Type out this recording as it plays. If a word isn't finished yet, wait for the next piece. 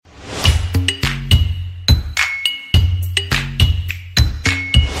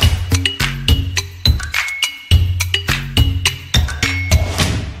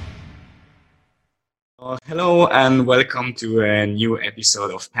Hello and welcome to a new episode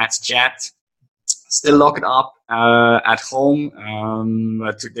of Pat's Chat. Still locked up at home.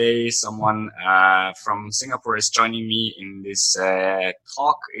 But today, someone from Singapore is joining me in this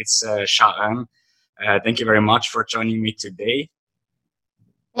talk. It's Sharon. Thank you very much for joining me today.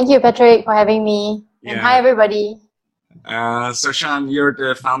 Thank you, Patrick, for having me. And hi, everybody. So Sean, you're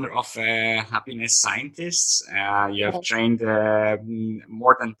the founder of Happiness Scientists. You have trained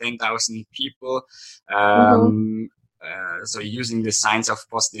more than 10,000 people. So using the science of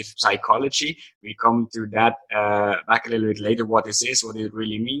positive psychology, we come to that back a little bit later, what this is, what it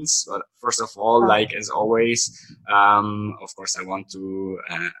really means. But first of all, like as always, of course, I want to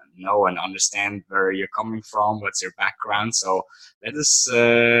know and understand where you're coming from, what's your background. So let us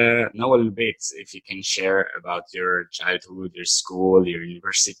know a little bit, if you can share about your childhood, your school, your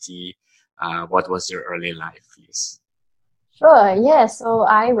university. What was your early life, please? Sure, yeah. So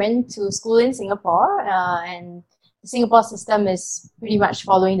I went to school in Singapore and the Singapore system is pretty much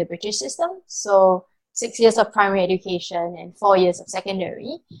following the British system. So 6 years of primary education and 4 years of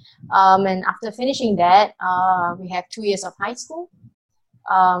secondary. And after finishing that, we have 2 years of high school.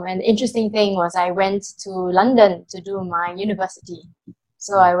 And the interesting thing was I went to London to do my university.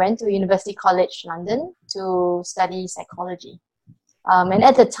 So I went to University College London to study psychology. And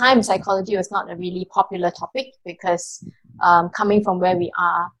at the time, psychology was not a really popular topic because coming from where we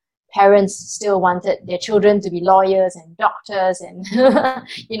are, parents still wanted their children to be lawyers and doctors and,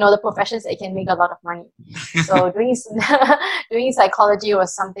 the professions that can make a lot of money. So doing psychology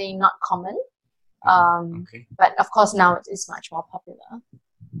was something not common. But of course now it is much more popular.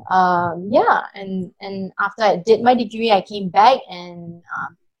 And after I did my degree, I came back and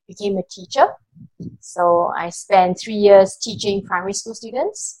became a teacher. So I spent 3 years teaching primary school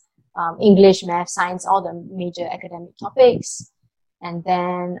students, English, math, science, all the major academic topics. And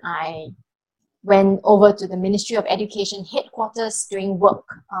then I went over to the Ministry of Education headquarters doing work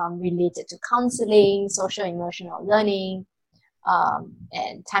related to counseling, social emotional learning,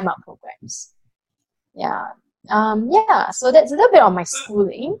 and time out programs. So that's a little bit on my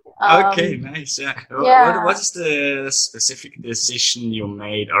schooling. Okay, nice. Yeah. What is the specific decision you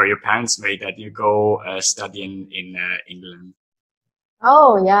made or your parents made that you go study in England?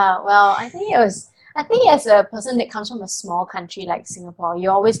 Oh, yeah. Well, I think as a person that comes from a small country like Singapore, you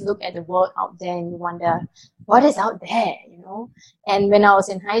always look at the world out there and you wonder, what is out there, And when I was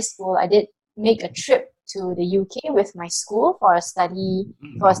in high school, I did make a trip to the UK with my school for a study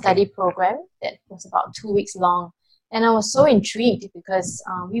program that was about 2 weeks long. And I was so intrigued because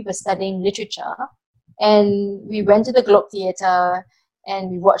we were studying literature and we went to the Globe Theatre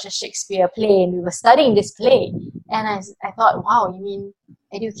and we watched a Shakespeare play and we were studying this play. And I thought, wow, you mean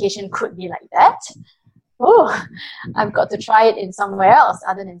education could be like that? Oh, I've got to try it in somewhere else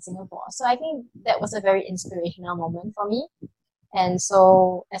other than Singapore. So I think that was a very inspirational moment for me. And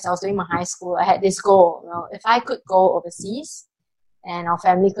so as I was doing my high school, I had this goal. Well, if I could go overseas and our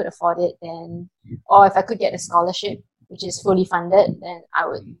family could afford it, then, or if I could get a scholarship, which is fully funded, then I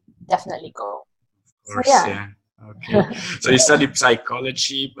would definitely go. Of course, yeah. Okay. So you studied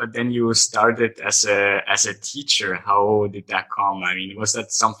psychology, but then you started as a teacher. How did that come? I mean, was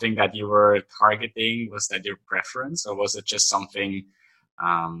that something that you were targeting? Was that your preference, or was it just something?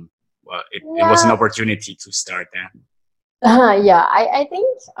 It was an opportunity to start that. I think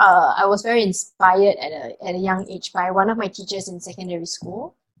I was very inspired at a young age by one of my teachers in secondary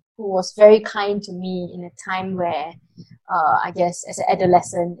school, who was very kind to me in a time where, I guess, as an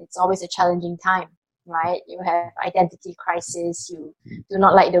adolescent, it's always a challenging time. Right? You have identity crisis. You do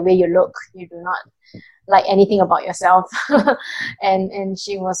not like the way you look. You do not like anything about yourself. and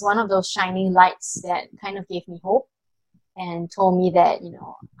she was one of those shining lights that kind of gave me hope and told me that,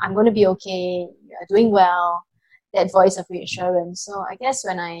 I'm going to be okay. You're doing well. That voice of reassurance. So I guess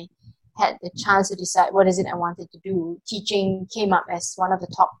when I had the chance to decide what is it I wanted to do, teaching came up as one of the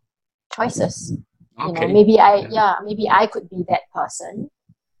top choices. Okay. Maybe I could be that person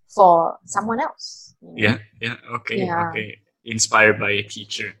for someone else. Okay. Inspired by a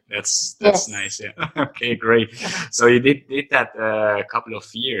teacher. That's nice. Yeah. Okay, great. So you did that a couple of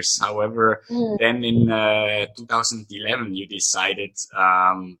years. However, then in 2011 you decided,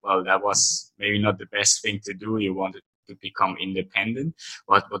 that was maybe not the best thing to do. You wanted to become independent.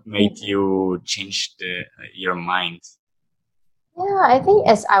 What made you change your mind? Yeah, I think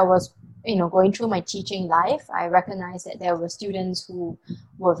as I was going through my teaching life, I recognized that there were students who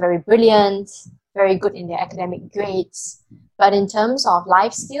were very brilliant, very good in their academic grades. But in terms of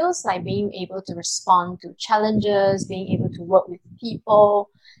life skills, like being able to respond to challenges, being able to work with people,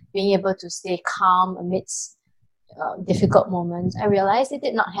 being able to stay calm amidst difficult moments, I realized they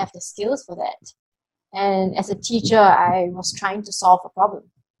did not have the skills for that. And as a teacher, I was trying to solve a problem.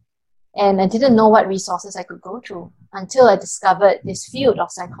 And I didn't know what resources I could go through until I discovered this field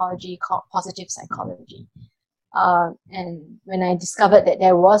of psychology called positive psychology. And when I discovered that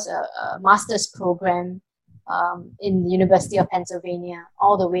there was a master's program in the University of Pennsylvania,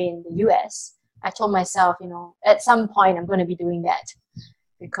 all the way in the US, I told myself, at some point I'm going to be doing that,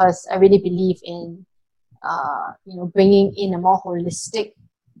 because I really believe in, bringing in a more holistic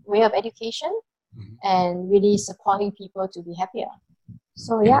way of education and really supporting people to be happier.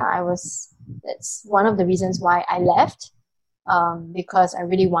 So yeah, that's one of the reasons why I left, because I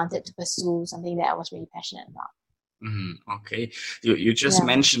really wanted to pursue something that I was really passionate about. Okay, you just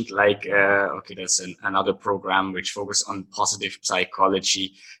mentioned there's another program which focuses on positive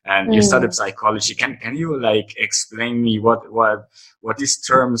psychology, and you studied psychology. Can you explain me what these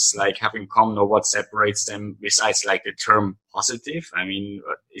terms have in common, or what separates them besides the term positive? I mean,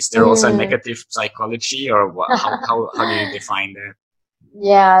 is there also negative psychology, or how do you define that?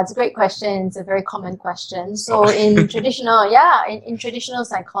 Yeah, it's a great question. It's a very common question. So in traditional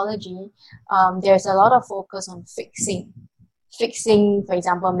psychology, there's a lot of focus on fixing, for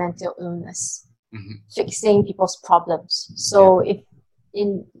example, mental illness, fixing people's problems. So if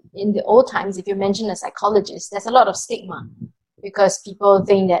in the old times, if you mention a psychologist, there's a lot of stigma, because people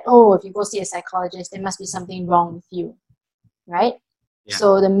think that, if you go see a psychologist, there must be something wrong with you, right? Yeah.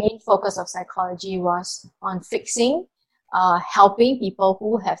 So the main focus of psychology was on fixing, helping people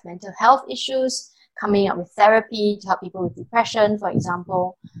who have mental health issues, coming up with therapy to help people with depression, for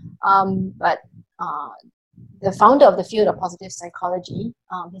example. But the founder of the field of positive psychology,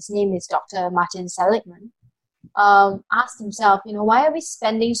 his name is Dr. Martin Seligman, asked himself, why are we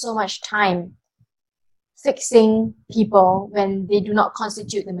spending so much time fixing people when they do not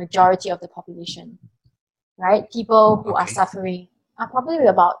constitute the majority of the population, right? People who are suffering are probably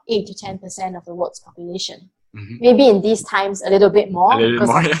about 8 to 10% of the world's population. Maybe in these times a little bit more, because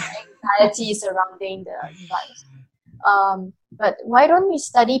of the anxiety surrounding the virus. But why don't we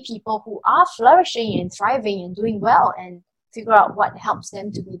study people who are flourishing and thriving and doing well, and figure out what helps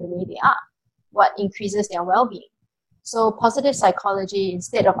them to be the way they are, what increases their well-being? So positive psychology,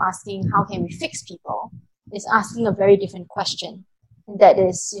 instead of asking how can we fix people, is asking a very different question. And that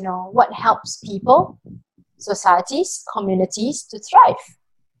is, what helps people, societies, communities to thrive,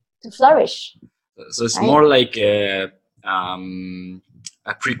 to flourish. So it's more like a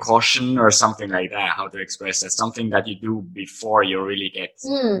precaution or something like that, how to express that, something that you do before you really get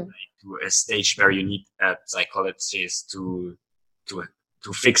to a stage where you need a psychologist to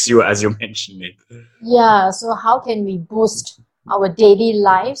fix you, as you mentioned it. Yeah, so how can we boost our daily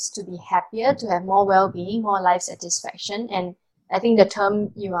lives to be happier, to have more well-being, more life satisfaction? And I think the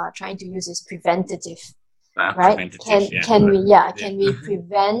term you are trying to use is preventative, right? Can we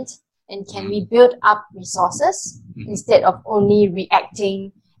prevent, and can we build up resources instead of only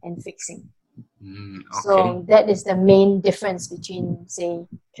reacting and fixing? So that is the main difference between, say,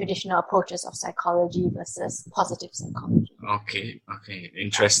 traditional approaches of psychology versus positive psychology. Okay,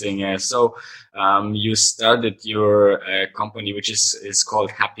 interesting. So you started your company, which is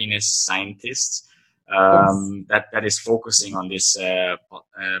called Happiness Scientists. That is focusing on this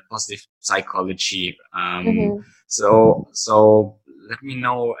positive psychology. So let me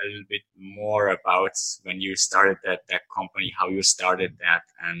know a little bit more about when you started that company, how you started that,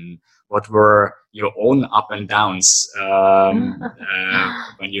 and what were your own up and downs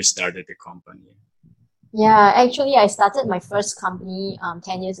when you started the company. Yeah, actually, I started my first company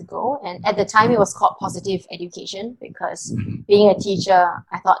 10 years ago, and at the time it was called Positive Education, because being a teacher,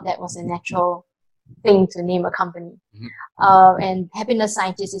 I thought that was a natural thing to name a company. And Happiness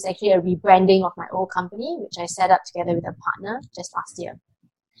Scientist is actually a rebranding of my old company, which I set up together with a partner just last year.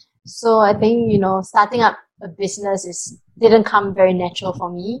 So I think, starting up a business didn't come very natural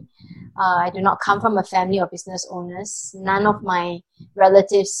for me. I do not come from a family of business owners. None of my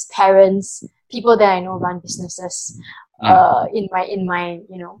relatives, parents, people that I know run businesses in my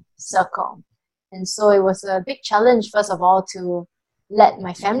circle. And so it was a big challenge, first of all, to let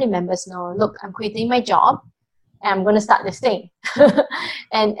my family members know, look, I'm quitting my job and I'm going to start this thing.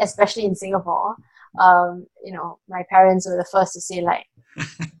 And especially in Singapore, my parents were the first to say, are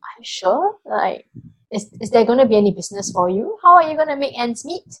you sure? Is there going to be any business for you? How are you going to make ends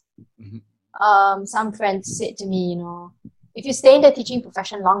meet? Some friends said to me, if you stay in the teaching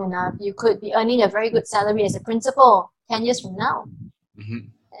profession long enough, you could be earning a very good salary as a principal 10 years from now.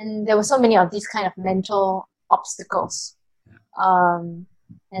 And there were so many of these kind of mental obstacles. And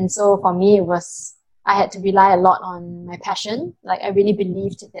so for me, I had to rely a lot on my passion. I really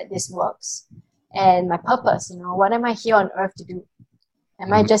believed that this works. And my purpose, what am I here on earth to do?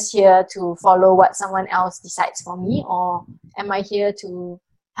 Am I just here to follow what someone else decides for me, or am I here to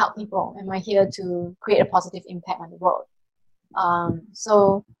help people? Am I here to create a positive impact on the world?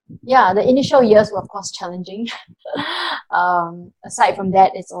 So yeah, the initial years were of course challenging. Aside from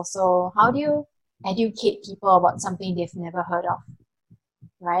that, it's also how do you educate people about something they've never heard of,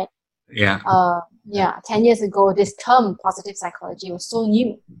 right? Yeah. Yeah, 10 years ago, this term positive psychology was so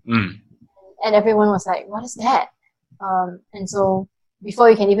new. And everyone was like, what is that? And so before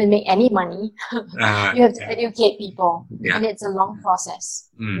you can even make any money, you have to educate people. And it's a long process,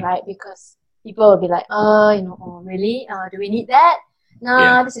 right? Because people will be like, oh, really? Do we need that?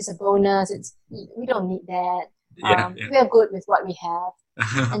 Nah, this is a bonus. We don't need that. We are good with what we have.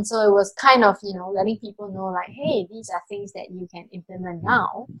 And so it was kind of, letting people know like, hey, these are things that you can implement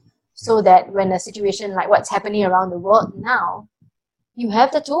now, so that when a situation like what's happening around the world now, you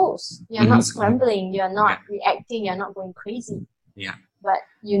have the tools. You're not scrambling. You're not reacting. You're not going crazy. Yeah. But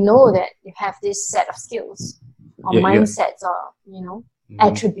you know that you have this set of skills or mindsets or,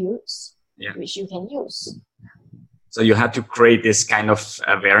 attributes which you can use. So you had to create this kind of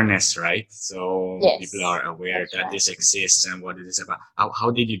awareness, right? So people are aware that this exists and what it is about.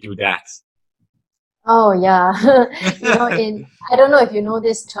 How did you do that? Oh yeah, I don't know if you know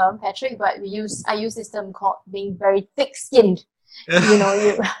this term, Patrick, but I use this term called being very thick-skinned.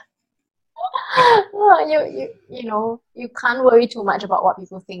 You can't worry too much about what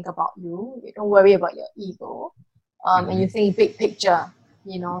people think about you. You don't worry about your ego, and you think big picture.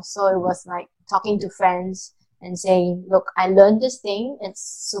 So it was like talking to friends and saying, look, I learned this thing. It's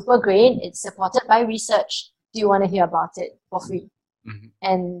super great. It's supported by research. Do you want to hear about it for free?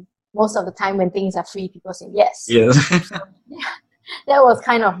 And most of the time when things are free, people say yes. So, that was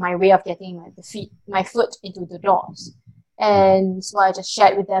kind of my way of getting my foot into the doors. And so I just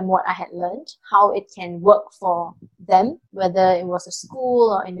shared with them what I had learned, how it can work for them, whether it was a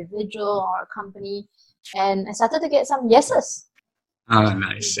school or individual or a company. And I started to get some yeses. Oh,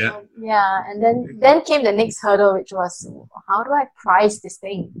 nice. Yeah. And then came the next hurdle, which was, how do I price this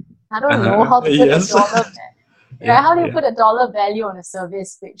thing? I don't know how to put a dollar how do you put a dollar value on a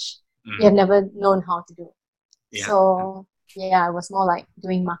service which you have never known how to do? So I was more like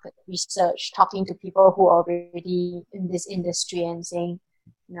doing market research, talking to people who are already in this industry and saying,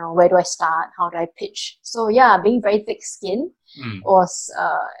 where do I start? How do I pitch? So being very thick-skinned was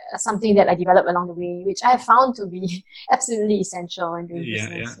something that I developed along the way, which I found to be absolutely essential in doing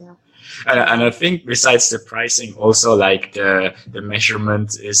business. And I think besides the pricing, also like the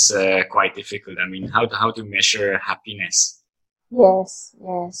measurement is quite difficult. I mean, how to measure happiness? Yes.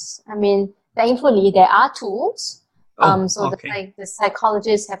 I mean, thankfully there are tools. The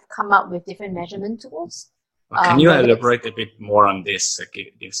psychologists have come up with different measurement tools. Can you elaborate a bit more on this?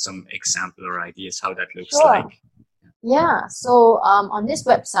 Give some example or ideas how that looks like? Yeah. So on this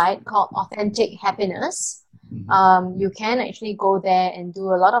website called Authentic Happiness, you can actually go there and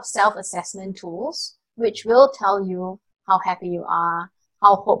do a lot of self-assessment tools, which will tell you how happy you are,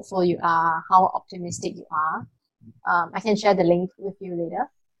 how hopeful you are, how optimistic you are. I can share the link with you later.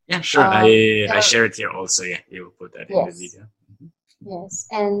 Yeah, sure. I share it here also. Yeah, you will put that in the video. Yes,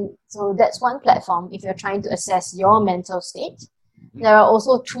 and so that's one platform if you're trying to assess your mental state. There are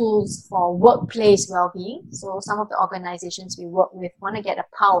also tools for workplace well-being. So some of the organizations we work with want to get a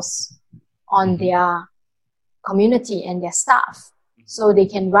pulse on their community and their staff. So they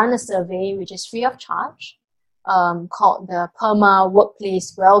can run a survey which is free of charge, called the PERMA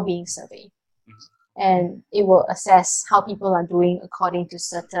Workplace Well-being Survey. And it will assess how people are doing according to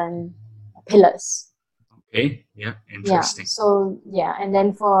certain pillars. Okay, interesting. And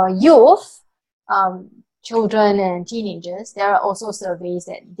then for youth, children and teenagers, there are also surveys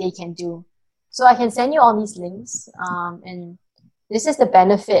that they can do. So I can send you all these links. And this is the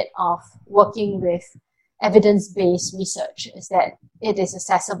benefit of working with evidence-based research, is that it is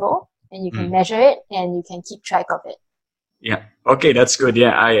accessible and you can measure it and you can keep track of it. Yeah. Okay, that's good.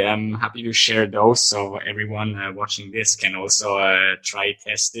 Yeah, I am happy to share those, so everyone watching this can also try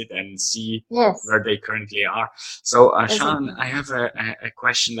test it and see where they currently are. So, Sean, I have a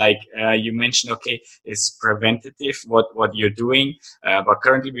question. Like you mentioned, okay, it's preventative what you're doing, but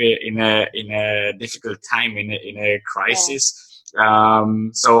currently we're in a difficult time, in a crisis.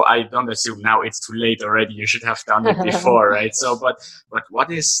 So I don't assume now it's too late already. You should have done it before, right? So, but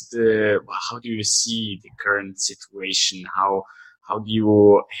how do you see the current situation? How do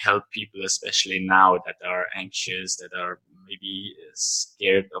you help people, especially now that are anxious, that are maybe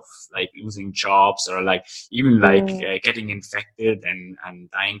scared of like losing jobs or like even like getting infected and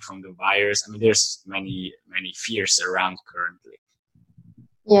dying from the virus? I mean, there's many fears around currently.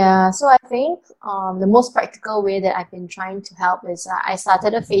 Yeah, so I think the most practical way that I've been trying to help is I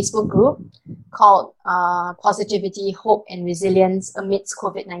started a Facebook group called Positivity, Hope, and Resilience Amidst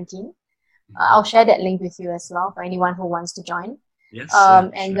COVID-19. I'll share that link with you as well for anyone who wants to join. Yes, yeah,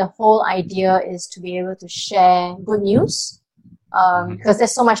 And sure. the whole idea is to be able to share good news because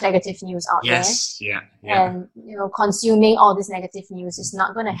there's so much negative news out there. Yes, yeah, yeah. And consuming all this negative news is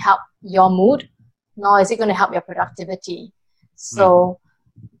not going to help your mood, nor is it going to help your productivity. Mm. So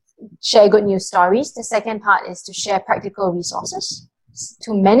share good news stories. The second part is to share practical resources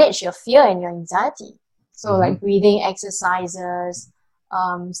to manage your fear and your anxiety. So like breathing exercises,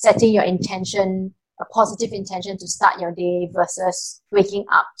 setting your intention, a positive intention to start your day versus waking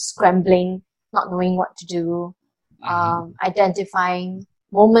up, scrambling, not knowing what to do, identifying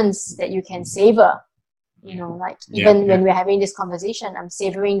moments that you can savor. Like Yeah, even yeah. when we're having this conversation, I'm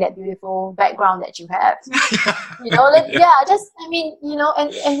savoring that beautiful background that you have. Yeah.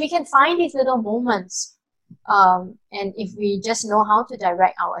 And we can find these little moments. And if we just know how to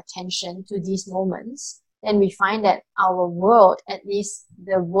direct our attention to these moments, then we find that our world, at least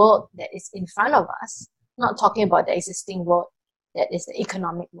the world that is in front of us, not talking about the existing world that is the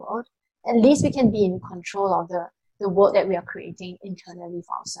economic world, at least we can be in control of the world that we are creating internally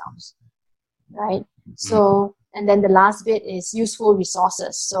for ourselves, right? So, and then the last bit is useful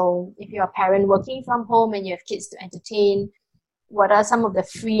resources. So if you're a parent working from home and you have kids to entertain, what are some of the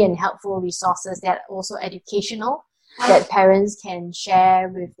free and helpful resources that are also educational that parents can share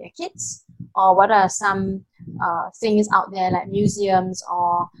with their kids? Or what are some things out there like museums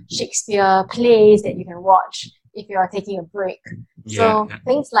or Shakespeare plays that you can watch if you're taking a break? Yeah, So yeah.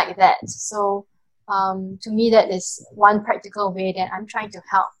 things like that. So to me, that is one practical way that I'm trying to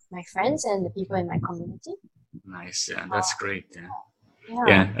help my friends and the people in my community. Nice. Yeah, that's great. Yeah. Yeah,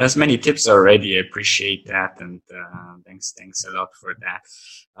 Yeah, there's many tips already. I appreciate that, and thanks a lot for that.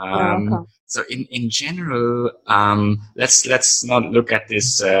 you're welcome. So in general, let's not look at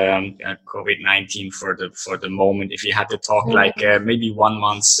this COVID-19 for the moment. If you had to talk like maybe 1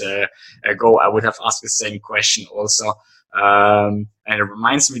 month ago, I would have asked the same question also. And it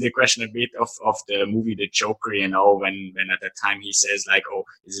reminds me the question a bit of the movie The Joker, when at the time he says like, oh,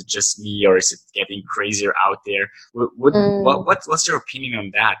 is it just me or is it getting crazier out there? What's your opinion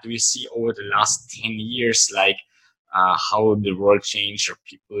on that? Do you see over the last 10 years, like, how the world changed, or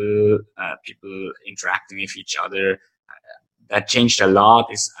people interacting with each other? That changed a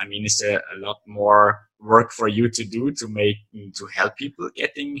lot. Is there a lot more work for you to do to help people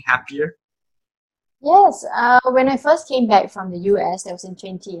getting happier? Yes, when I first came back from the US, that was in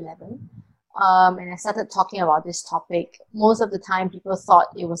 2011, and I started talking about this topic, most of the time people thought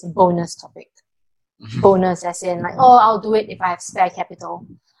it was a bonus topic. Bonus as in like, oh, I'll do it if I have spare capital.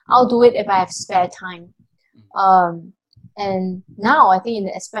 I'll do it if I have spare time. Um, and now I think,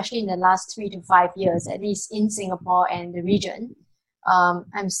 especially in the last 3 to 5 years, at least in Singapore and the region,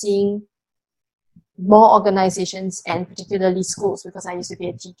 I'm seeing more organizations and particularly schools, because I used to be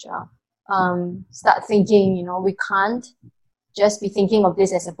a teacher, start thinking, we can't just be thinking of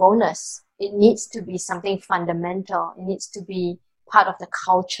this as a bonus. It needs to be something fundamental. It needs to be part of the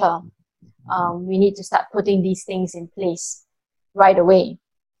culture. We need to start putting these things in place right away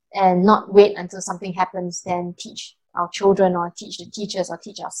and not wait until something happens, then teach our children or teach the teachers or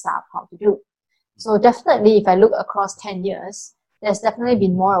teach our staff how to do. So definitely, if I look across 10 years, there's definitely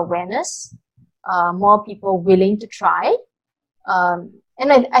been more awareness, more people willing to try.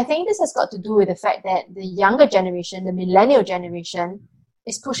 And I think this has got to do with the fact that the younger generation, the millennial generation,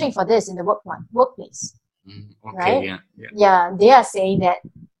 is pushing for this in the workplace, Okay, right? yeah, yeah. Yeah, they are saying that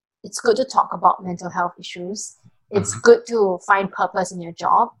it's good to talk about mental health issues. It's good to find purpose in your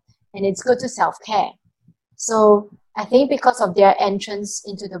job, and it's good to self-care. So I think because of their entrance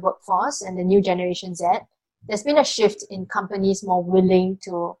into the workforce and the new Generation Z, there's been a shift in companies more willing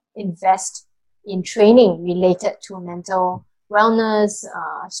to invest in training related to mental wellness,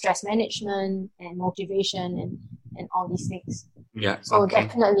 stress management, and motivation, and all these things. Yeah, So okay.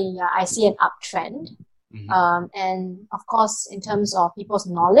 definitely, yeah, I see an uptrend. And of course, in terms of people's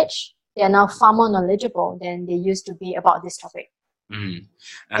knowledge, they are now far more knowledgeable than they used to be about this topic. And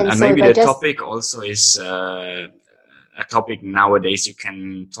And so maybe if I the just topic also is a topic nowadays you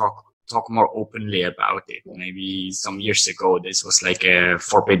can talk more openly about it. Maybe some years ago this was like a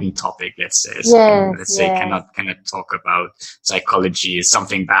forbidden topic. Let's say, yes, cannot talk about psychology is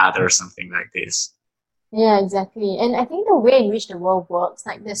something bad or something like this. yeah, exactly. And I think the way in which the world works,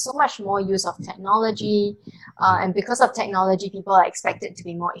 like there's so much more use of technology, and because of technology, people are expected to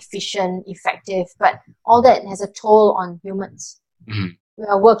be more efficient, effective, but all that has a toll on humans. Mhm. We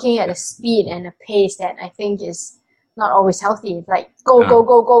are working at a speed and a pace that I think is not always healthy. It's like go, go,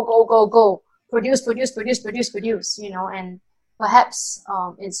 go, go, go, go, go, produce, produce, produce, produce, produce, you know, and perhaps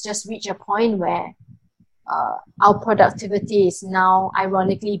it's just reached a point where our productivity is now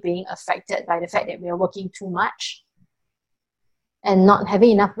ironically being affected by the fact that we are working too much and not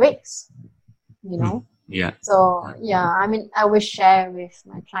having enough breaks, you know? Yeah. So, yeah, I mean, I always share with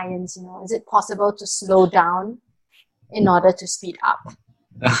my clients, you know, is it possible to slow down in order to speed up?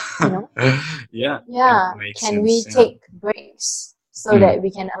 You know? Yeah. Yeah. Can we take breaks so that we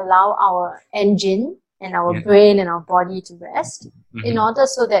can allow our engine and our brain and our body to rest in order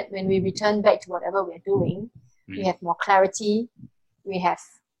so that when we return back to whatever we're doing, we have more clarity, we have,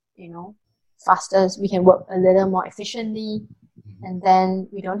 you know, faster, we can work a little more efficiently, and then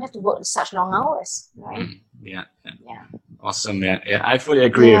we don't have to work such long hours, right? Yeah. Awesome. Yeah, I fully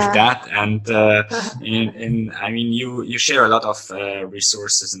agree with that. And I mean, you share a lot of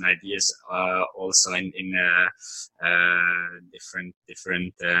resources and ideas also in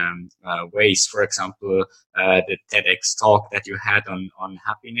different ways. For example, the TEDx talk that you had on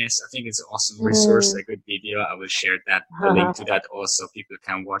happiness. I think it's an awesome resource, a good video. I will share that the link to that also. People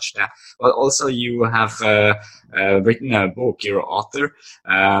can watch that. But also, you have written a book. You're an author.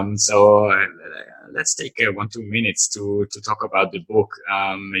 So let's take 1-2 minutes to talk about the book.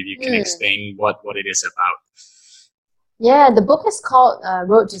 Maybe you can explain what it is about. Yeah, the book is called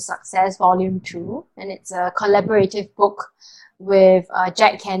Road to Success Volume 2, and it's a collaborative book with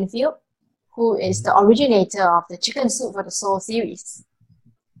Jack Canfield, who is the originator of the Chicken Soup for the Soul series.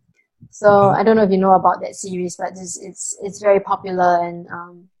 So I don't know if you know about that series, but it's very popular, and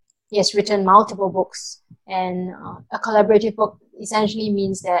he has written multiple books. And a collaborative book essentially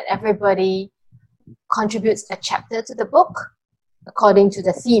means that everybody contributes a chapter to the book according to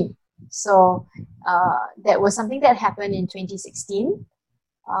the theme. So that was something that happened in 2016.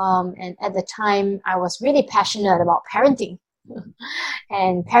 And at the time, I was really passionate about parenting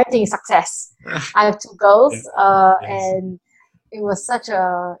and parenting success. I have 2 girls, and it was such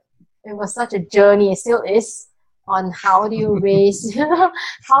a journey. It still is, on how do you raise,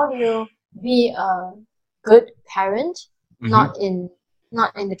 how do you be a good parent, not in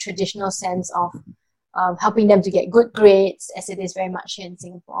the traditional sense of helping them to get good grades, as it is very much here in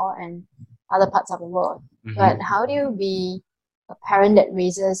Singapore and other parts of the world. But how do you be a parent that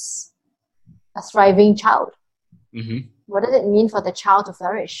raises a thriving child? What does it mean for the child to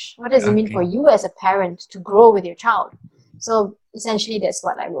flourish? What does it mean for you as a parent to grow with your child? So essentially, that's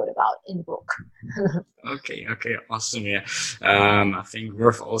what I wrote about in the book. Okay, awesome. Yeah, I think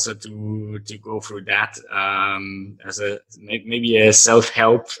worth also to go through that as maybe a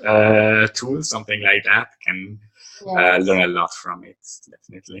self-help tool, something like that. Can learn a lot from it,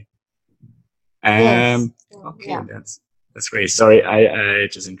 definitely. Okay, that's great. Sorry, I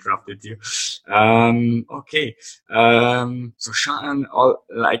just interrupted you. Okay. So Sean,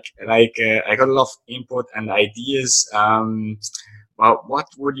 I got a lot of input and ideas. Well, what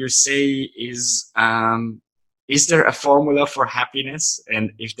would you say is there a formula for happiness?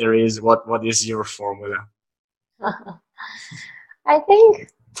 And if there is, what is your formula? I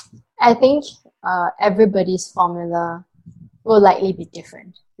think everybody's formula will likely be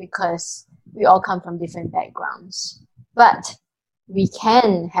different because we all come from different backgrounds. But we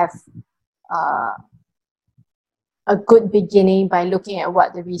can have a good beginning by looking at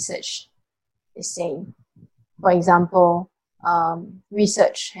what the research is saying. For example,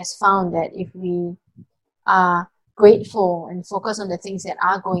 research has found that if we are grateful and focus on the things that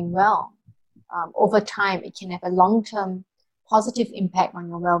are going well, over time it can have a long-term positive impact on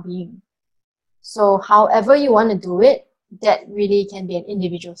your well-being. So however you want to do it, that really can be an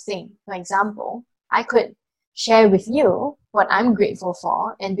individual thing. For example, I could share with you what I'm grateful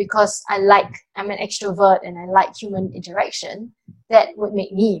for, and because I'm an extrovert and I like human interaction, that would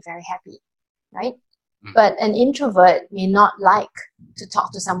make me very happy, right? But an introvert may not like to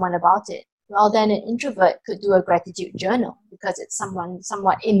talk to someone about it. Well, then an introvert could do a gratitude journal because it's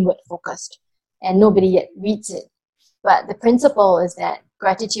somewhat inward focused and nobody yet reads it. But the principle is that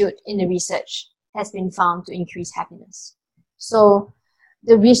gratitude in the research has been found to increase happiness. So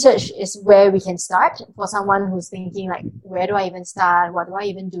the research is where we can start for someone who's thinking like, where do I even start? What do I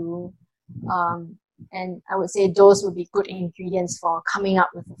even do? And I would say those would be good ingredients for coming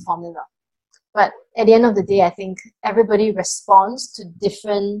up with a formula. But at the end of the day, I think everybody responds to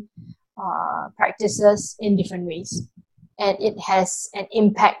different practices in different ways. And it has an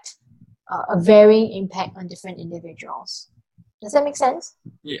impact, a varying impact on different individuals. Does that make sense?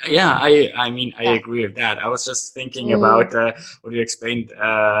 Yeah, I mean, I agree with that. I was just thinking about what you explained,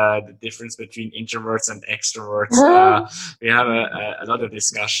 the difference between introverts and extroverts. We have a lot of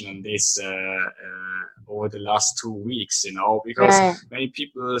discussion on this over the last 2 weeks, because many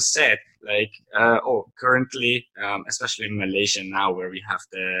people said like, currently, especially in Malaysia now, where we have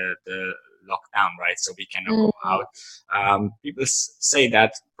the lockdown, right? So we cannot go out. People say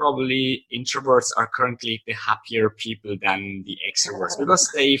that probably introverts are currently the happier people than the extroverts because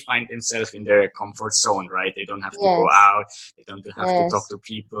they find themselves in their comfort zone, right? They don't have to go out, they don't have to talk to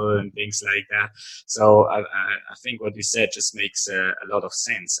people and things like that. So I think what you said just makes a lot of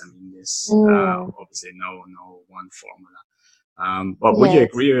sense. I mean, there's obviously no one formula. But would you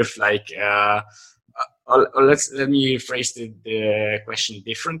agree with like? Let me phrase the question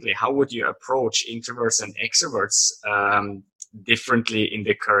differently. How would you approach introverts and extroverts differently in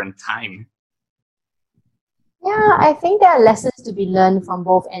the current time? Yeah, I think there are lessons to be learned from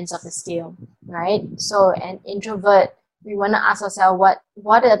both ends of the scale, right? So an introvert, we want to ask ourselves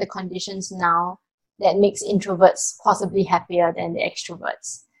what are the conditions now that makes introverts possibly happier than the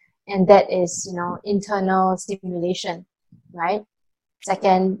extroverts? And that is, internal stimulation, right?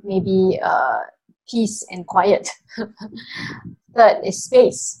 Second, maybe peace and quiet. Third is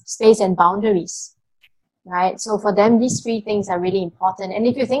space and boundaries, right? So for them, these three things are really important. And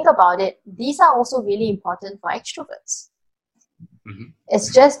if you think about it, these are also really important for extroverts.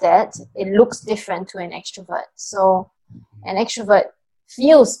 It's just that it looks different to an extrovert. So an extrovert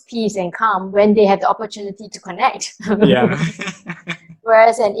feels peace and calm when they have the opportunity to connect.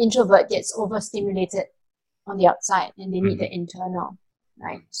 Whereas an introvert gets overstimulated on the outside and they need the internal,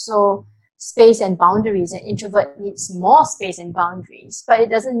 right? So space and boundaries. An introvert needs more space and boundaries, but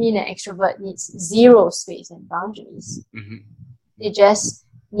it doesn't mean an extrovert needs zero space and boundaries. They just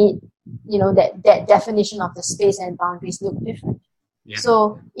need, that definition of the space and boundaries look different.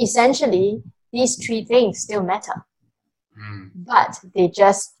 So essentially, these three things still matter, but they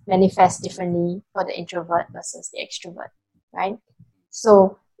just manifest differently for the introvert versus the extrovert, right?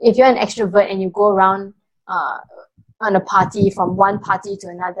 So if you're an extrovert and you go around on a party from one party to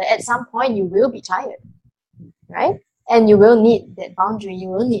another, at some point you will be tired, right? And you will need that boundary, you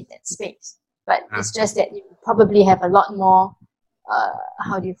will need that space. But it's just that you probably have a lot more,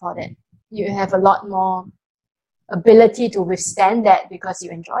 you have a lot more ability to withstand that because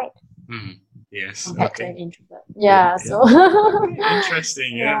you enjoy it. Yes. Compared to an introvert. So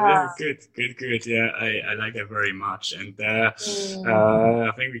interesting. Good. Yeah, I like that very much, and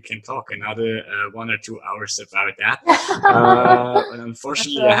I think we can talk another 1 or 2 hours about that. And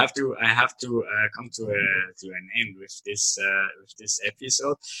unfortunately, I have to come to an end with this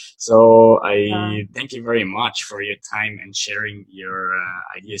episode. So I thank you very much for your time and sharing your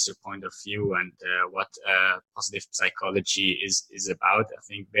ideas, your point of view, and what positive psychology is about. I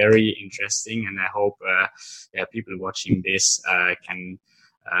think very interesting. And I hope people watching this can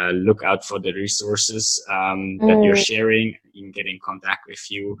look out for the resources that you're sharing, in get in contact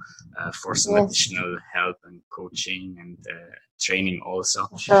with you for some additional help and coaching and training also.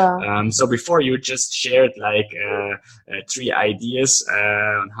 So before, you just shared like 3 ideas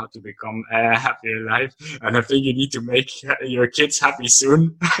on how to become a happier life, and I think you need to make your kids happy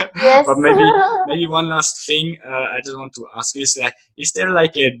soon. But maybe one last thing I just want to ask you is there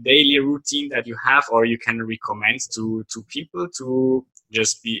like a daily routine that you have or you can recommend to people to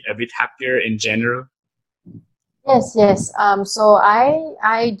just be a bit happier in general? Yes. So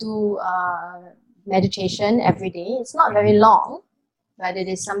I do meditation every day. It's not very long, but it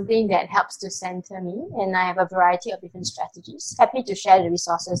is something that helps to center me, and I have a variety of different strategies. Happy to share the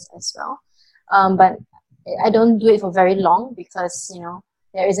resources as well. But I don't do it for very long because,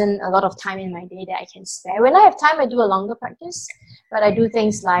 there isn't a lot of time in my day that I can spare. When I have time, I do a longer practice, but I do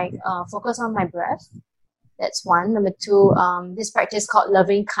things like focus on my breath. That's one. Number 2, this practice called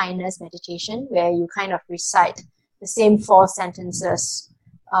loving kindness meditation, where you kind of recite the same 4 sentences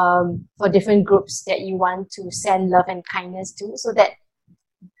for different groups that you want to send love and kindness to. So that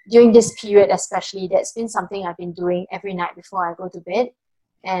during this period especially, that's been something I've been doing every night before I go to bed.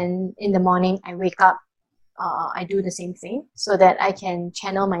 And in the morning, I wake up, I do the same thing so that I can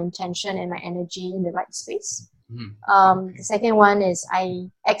channel my intention and my energy in the right space. The second one is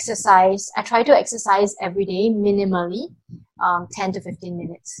I exercise. I try to exercise every day minimally, 10 to 15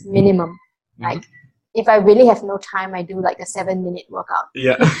 minutes minimum. Like if I really have no time, I do like a 7-minute workout.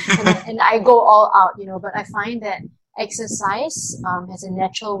 And I go all out, but I find that exercise has a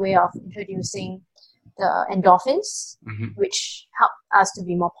natural way of introducing the endorphins, which help us to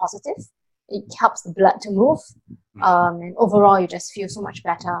be more positive. It helps the blood to move, and overall you just feel so much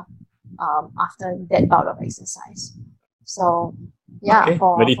better after that bout of exercise. So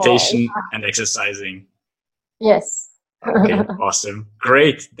for meditation and exercising. Yes. Okay, awesome.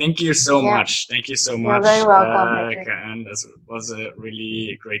 Great. Thank you so Yeah. much. Thank you so You're much, very welcome, Patrick. Karen. That was a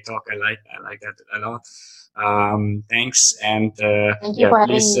really great talk. I like that a lot. Thanks. And Thank you yeah, for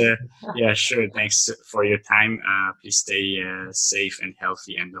having please, me. yeah, sure. Thanks for your time. Please stay safe and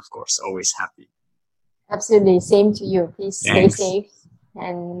healthy, and of course, always happy. Absolutely. Same to you. Please stay Thanks. safe,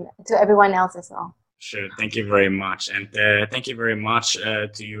 and to everyone else as well. Sure. Thank you very much. And thank you very much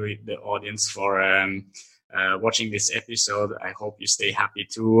to you, the audience, for watching this episode. I hope you stay happy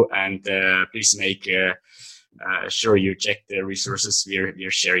too. And please make sure you check the resources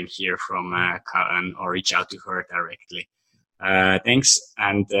we're sharing here from Karen, or reach out to her directly. Thanks.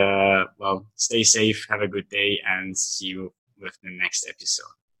 And well, stay safe. Have a good day, and see you with the next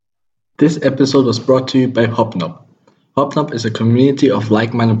episode. This episode was brought to you by Hopnop. Hopnop is a community of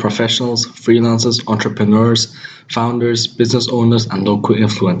like-minded professionals, freelancers, entrepreneurs, founders, business owners, and local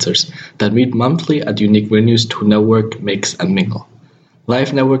influencers that meet monthly at unique venues to network, mix, and mingle. Live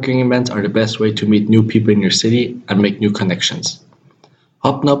networking events are the best way to meet new people in your city and make new connections.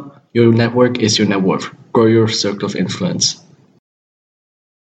 Hopnop, your network is your net worth. Grow your circle of influence.